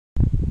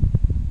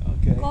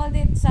called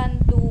it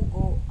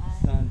sandugo.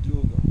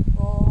 Sandugo.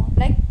 Oh,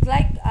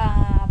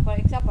 for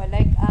example,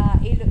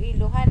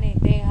 Iloilo honey,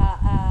 they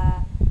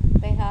have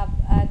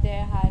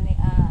their honey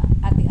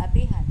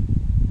ati-atihan.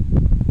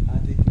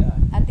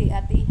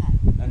 Ati-atihan.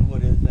 And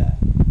what is that?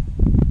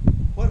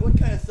 What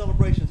kind of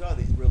celebrations are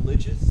these?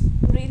 Religious?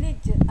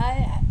 Religion.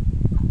 I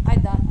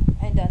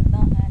don't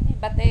know honey,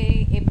 but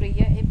every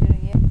year.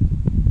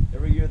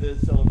 Every year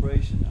there's a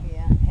celebration.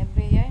 Yeah,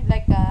 every year.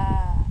 Like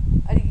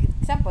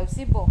example,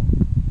 Cebu.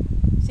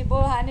 Cebu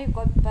honey it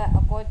called what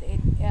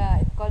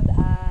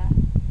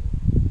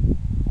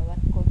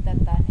called that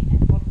honey? I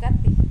forgot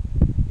it.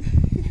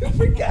 You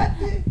forgot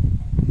it.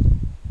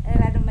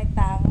 Ano may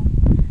tao.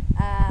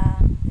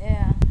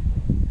 Yeah.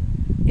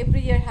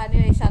 Every year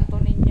honey ay Santo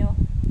Niño.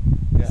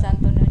 Yeah.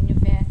 Santo Niño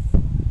Fest.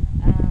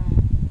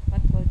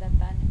 What called that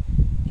honey?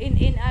 In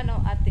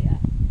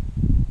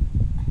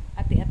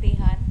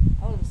ati-atihan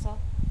also.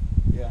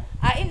 Yeah.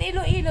 In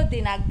Iloilo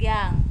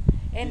dinagyang.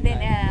 And then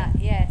Dinagyang.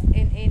 yes,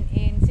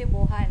 in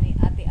Cebu honey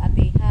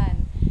ati-atihan.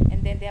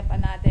 And then they have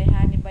another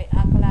honey by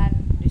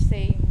Aklan, the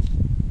same.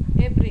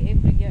 Every year.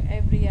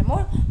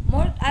 More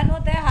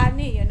their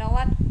honey, you know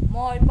what?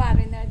 More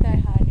foreigner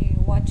their honey.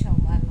 Watch them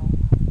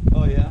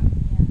Oh yeah?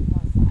 Yeah,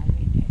 more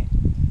foreigner there.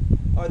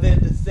 Are they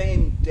at the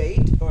same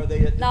date or are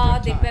they at No,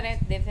 different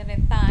times?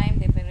 different time,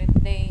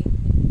 different day.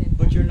 Different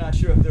But time. you're not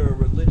sure if they're a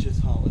religious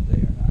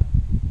holiday or not.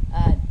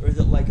 Or is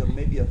it like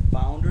maybe a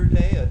founder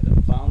day, a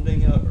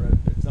founding or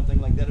something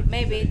like that? Of the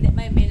Maybe city?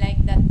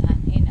 like that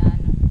in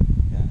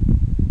Yeah.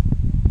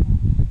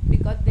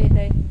 because they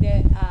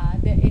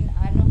in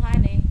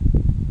honey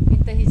in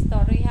the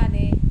history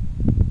honey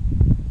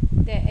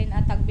they in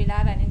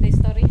Tagbilaran in the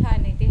history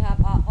honey they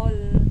have all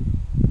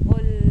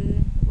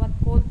what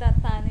called that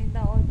honey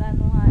the old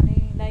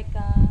honey like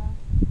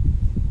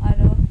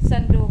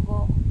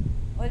sandugo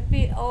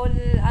all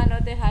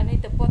the honey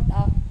to put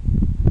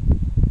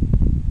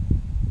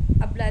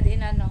a blood in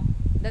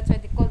that's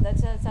what they call that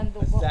A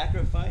sandugo.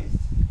 sacrifice?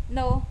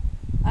 No,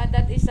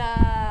 that is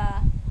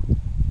I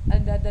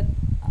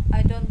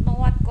don't know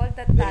what called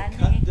that They honey.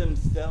 cut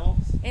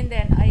themselves? And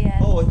then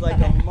yes. Oh, it's like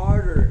a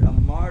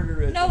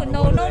martyrism. No, or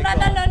no, what do no, they no,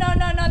 call no, it? no,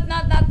 no,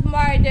 not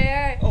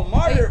murder. Oh,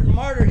 martyr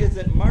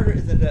isn't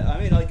I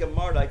mean like a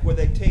martyr, like where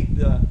they take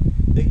the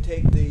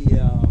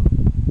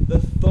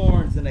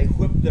thorns and they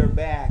whip their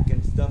back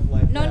and stuff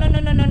like No, that.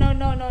 no,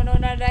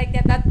 not like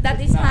that. That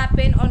It's is not.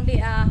 happen only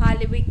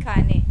Holy Week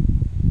honey.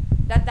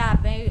 That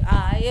happen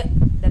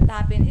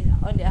is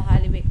only a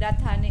Holy Week. That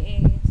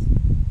honey is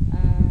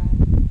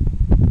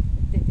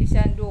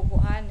sandugo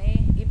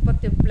honey. You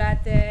put the blood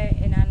there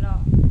and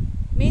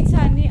means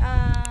honey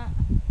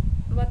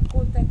what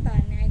called that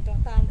honey?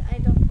 I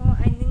don't know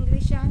in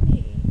English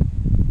honey.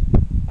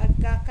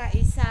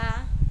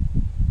 Pagkakaisa.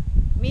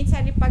 Means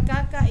honey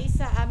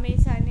pagkakaisa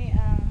means honey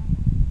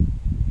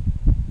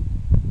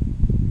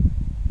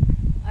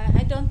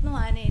I don't know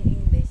honey in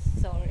English.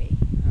 Sorry.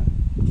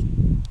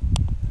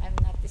 I'm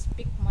not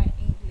speak my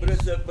English.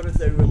 But it's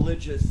a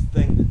religious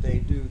thing that they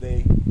do.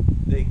 They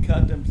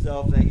cut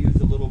themselves. They use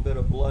a little bit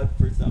of blood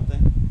for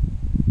something.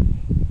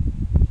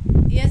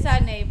 Yes,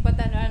 honey, but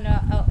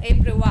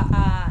everyone,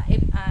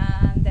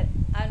 that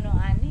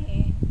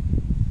honey,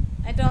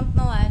 I don't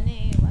know,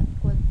 honey, what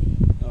could be.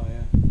 Oh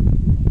yeah.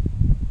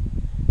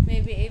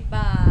 Maybe if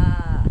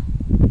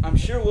I'm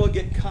sure we'll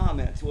get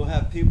comments. We'll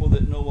have people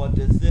that know what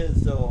this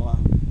is. So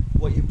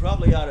what you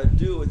probably ought to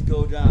do is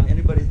go down.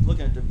 Anybody who's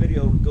looking at the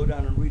video, go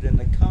down and read in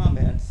the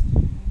comments,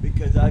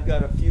 because I've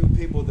got a few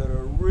people that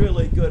are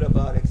really good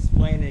about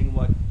explaining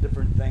what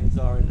different things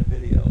are in the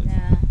videos.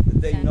 Yeah,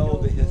 That they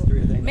know the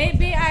history. They know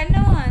maybe what's I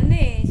know,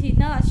 honey. She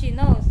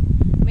knows.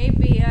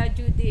 Maybe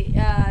Judy,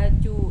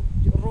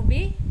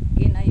 Ruby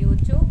in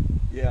YouTube.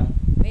 Yeah.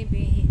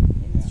 Maybe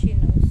Yeah. she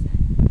knows.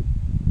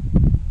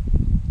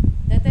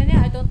 That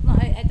I don't know.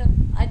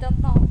 I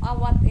don't know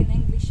what in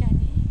English,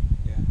 honey.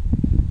 Yeah.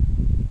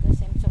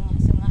 Because I'm sunga.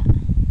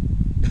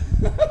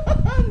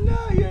 No,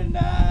 you're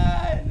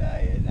not. No,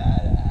 you're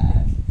not.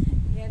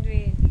 Yeah,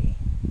 really.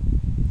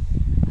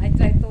 I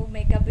try to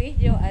make a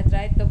video. I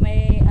try to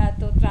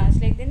to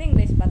translate in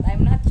English, but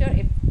I'm not sure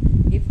if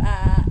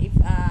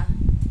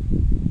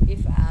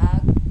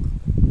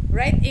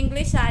right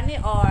English, honey,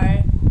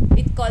 or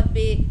it could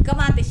be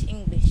Kamatis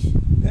English.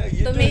 Yeah,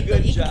 you do a Tomato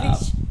good job.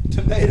 English.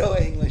 Tomato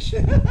English.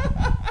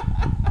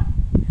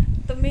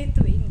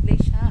 Tomato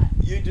English, huh?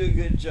 You do a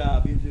good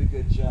job. You do a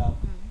good job.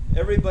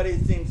 Everybody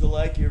seems to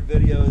like your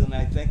videos, and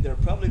I think they're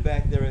probably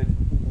back there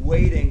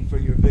waiting for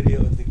your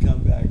videos to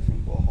come back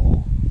from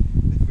Bohol.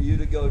 For you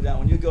to go down.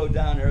 When you go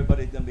down,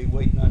 everybody's going to be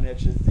waiting on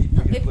edge of the seat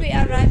for you to If put we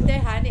your arrive videos there,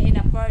 up. honey, in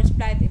a first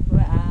flight, if we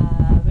right,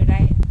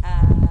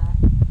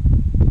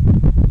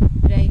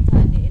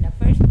 honey, in a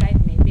first flight,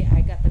 maybe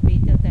I got a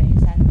video there in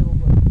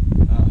Sandugo.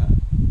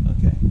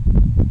 Okay.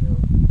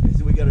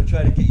 So we got to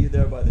try to get you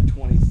there by the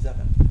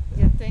 27th.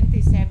 The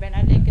 27,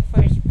 I like the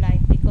first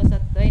flight because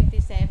at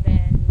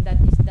 27, that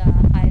is the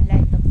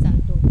highlight of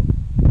Sandugo.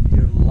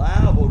 You're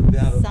liable to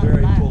have a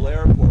very full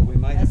airport. We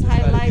might have That's to try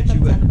to highlight get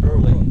of you in Sandugo.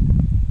 early.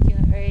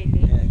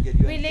 Early. Yeah, get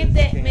you We in leave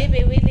the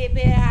maybe we leave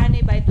here,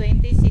 honey, by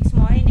 26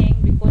 morning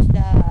because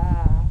the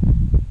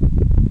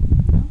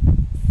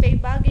pay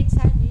baggage,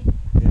 honey.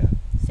 Yeah.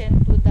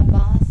 Sent to the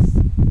bus.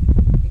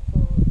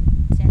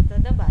 Because sent to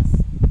the bus,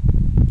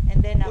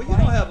 and then Well, you don't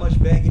have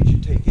much baggage you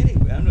take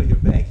anyway. I know your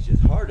baggage is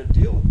hard to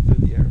deal with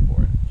through the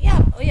airport.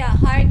 Yeah,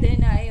 hard in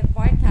the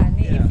airport,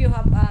 honey. Yeah. If you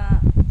have I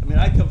mean,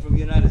 I come from the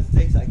United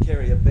States. I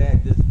carry a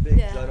bag this big,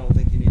 Yeah. so I don't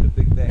think you need a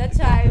big bag. that's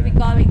to get why there. we're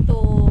going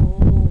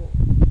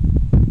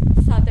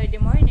to Saturday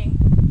morning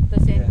to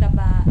send Yeah. the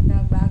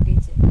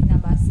baggage in a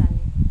bus,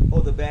 honey.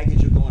 Oh, the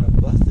baggage will go on a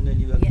bus and then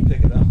you have Yeah. to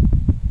pick it up.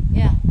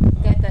 Yeah,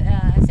 get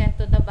sent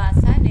to the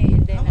bus, honey,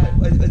 and then How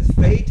much, is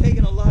Faye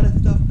taking a lot of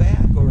stuff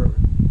back, or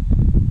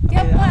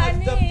Yeah, how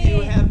much stuff do you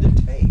honey. have to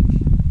take?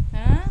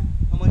 huh?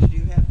 How much do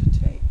you have to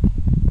take?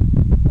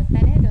 What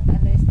don't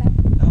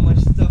understand. How much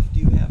stuff do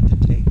you have to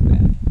take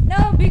back?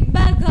 No, big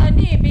bag,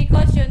 honey,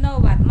 because you know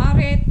what,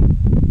 Marita,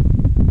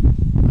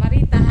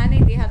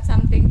 honey, they have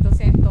something to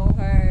send to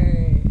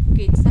her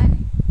kids,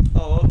 honey.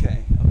 Oh,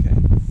 okay, okay,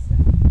 So,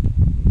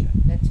 okay.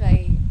 that's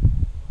why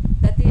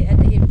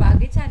the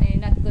baggage, honey,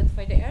 not good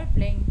for the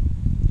airplane.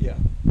 Yeah,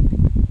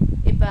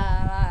 If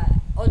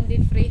only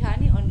free,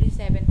 honey, only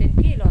 17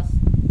 kilos.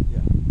 yeah.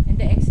 And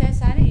the excess,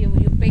 honey, you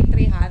pay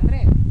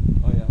 300.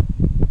 Oh, yeah.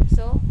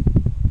 So,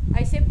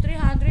 I save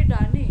 300,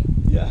 honey.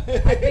 Yeah.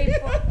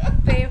 I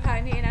pay,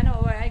 honey, and I know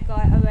where I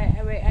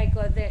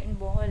go there in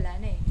Bohol,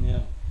 honey. Yeah.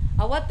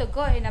 I want to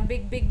go in a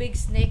big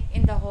snake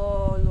in the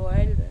whole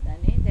world,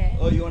 honey. There.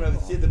 Oh, you want to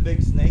see the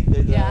big snake?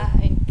 Yeah,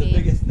 in the Cape.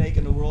 biggest snake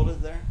in the world is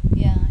there?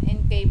 Yeah,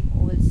 in Cape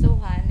also,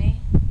 honey.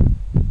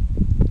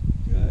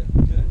 Good,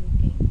 good.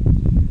 Okay.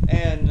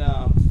 And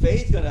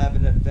Faye's going to have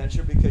an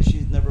adventure because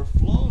she's never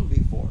flown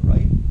before,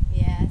 right?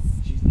 Yes,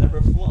 She's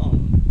never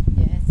flown.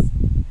 yes.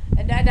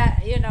 And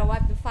that you know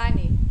what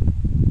funny?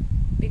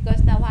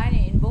 Because now,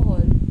 honey, in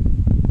Bohol,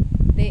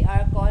 they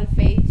are called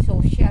Faye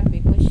Social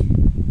because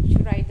she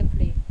ride the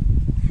plane.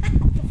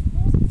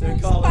 They're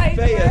calling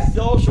Faye a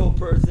social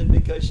person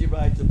because she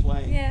rides a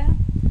plane. Yeah.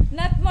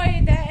 Not more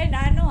there and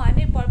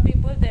honey, for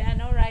people that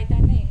ride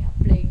honey, a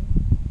plane.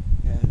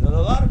 Yeah, a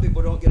lot of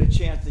people don't get a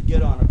chance to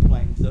get on a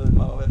plane. So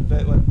what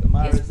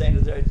Myra's saying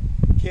is they're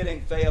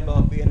kidding Faye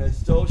about being a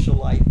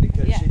socialite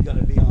because Yeah. she's going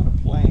to be on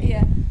a plane.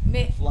 Yeah.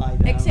 And fly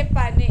down. Except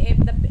honey, if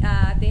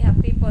they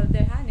have people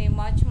there, honey,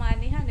 much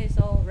money, honey,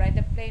 so ride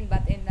the plane.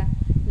 But in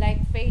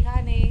like Faye,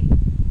 honey,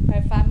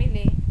 her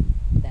family,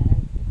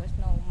 then because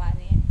no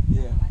money.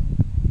 Yeah. No money.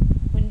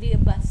 Only a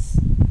bus.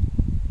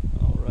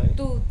 All right.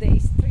 2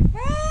 days trip.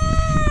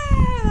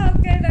 How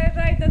can I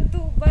ride a 2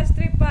 bus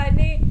trip,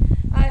 honey?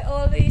 I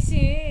always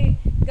see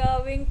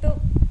going to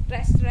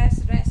rest.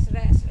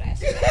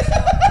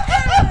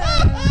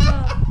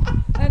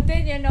 And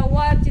then you know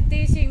what? You're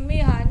teasing me,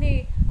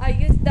 honey. I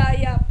use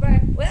diaper.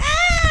 Big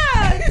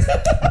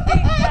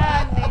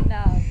honey,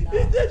 no.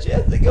 Is that she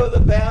has to go to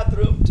the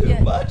bathroom too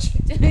Yeah. much?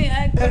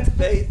 I go And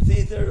Faye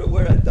sees her to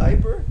wear a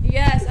diaper?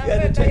 Yes, If I you had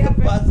wear to take a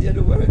diaper. bus, you had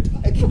to wear a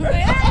diaper. When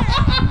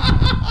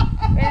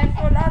I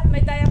fall out, my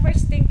diaper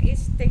stink.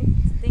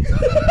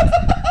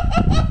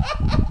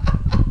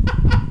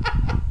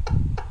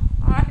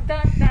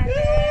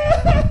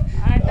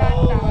 I don't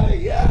Oh know. my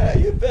God,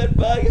 you bed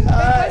bug Because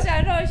high.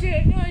 I know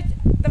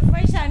the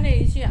first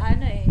honey,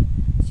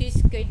 she's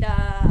scared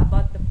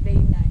about the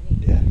plane, honey.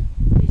 Yeah.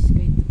 She's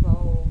scared to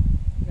go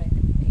ride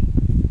the plane.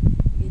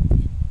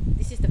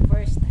 This is the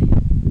first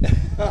time.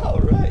 All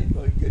right.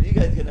 Well, good. You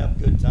guys can have a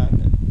good time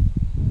then.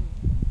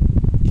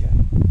 Okay.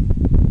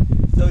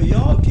 So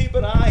y'all keep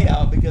an eye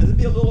out because it'll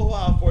be a little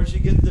while before she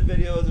gets the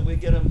videos and we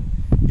get them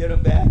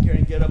back here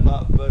and get them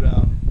up. But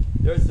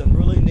there's some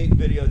really neat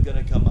videos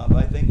going to come up.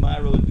 I think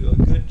Myra will do a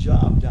good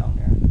job down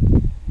there.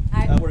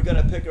 And we're going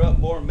to pick her up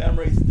more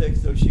memory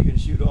sticks so she can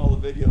shoot all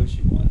the videos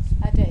she wants.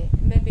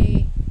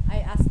 Maybe I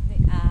asked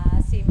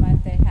si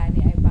Mate,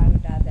 honey, I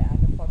borrowed the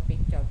for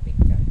picture.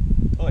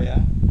 Oh, yeah?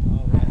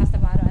 All I right. asked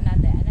about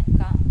another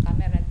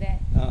camera there.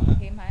 Uh-huh.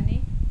 Him,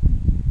 honey,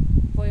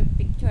 for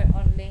picture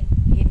only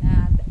in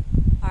our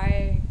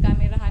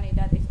camera, honey,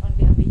 that is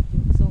only a video.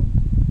 So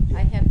Yeah.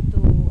 I have to,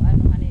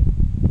 honey,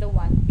 the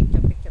one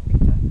picture.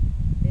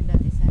 Then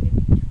that is honey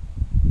video.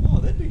 Oh,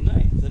 that'd be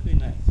nice. That'd be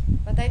nice.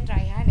 But I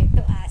try, honey,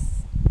 to ask.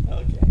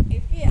 Okay.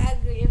 If you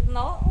agree, if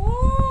no,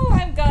 oh,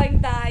 I'm going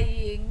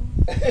dying.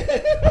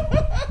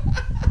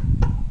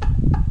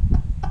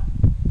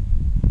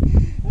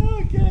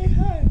 Okay,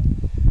 hon.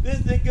 This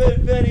is a good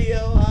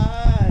video,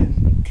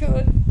 hon.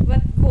 Good,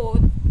 but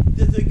good.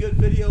 This is a good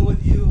video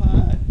with you,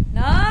 hon.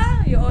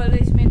 No, you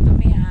always mean to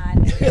me,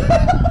 honey.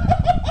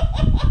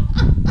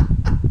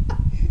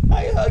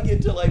 I hug you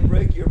till I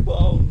break your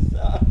bones,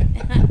 hon.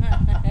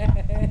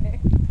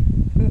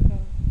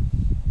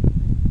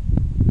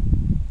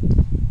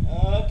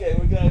 Okay,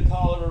 we're gonna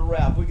call it a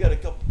wrap. We got a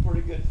couple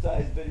pretty good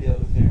sized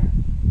videos here.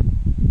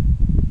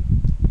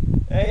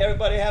 Hey,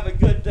 everybody, have a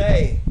good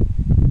day.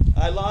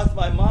 I lost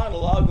my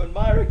monologue when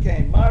Myra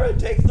came. Myra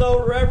takes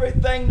over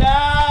everything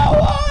now.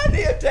 Hon,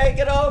 you take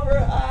it over,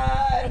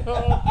 hon.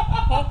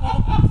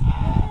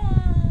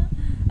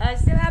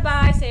 Still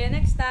bye. See you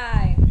next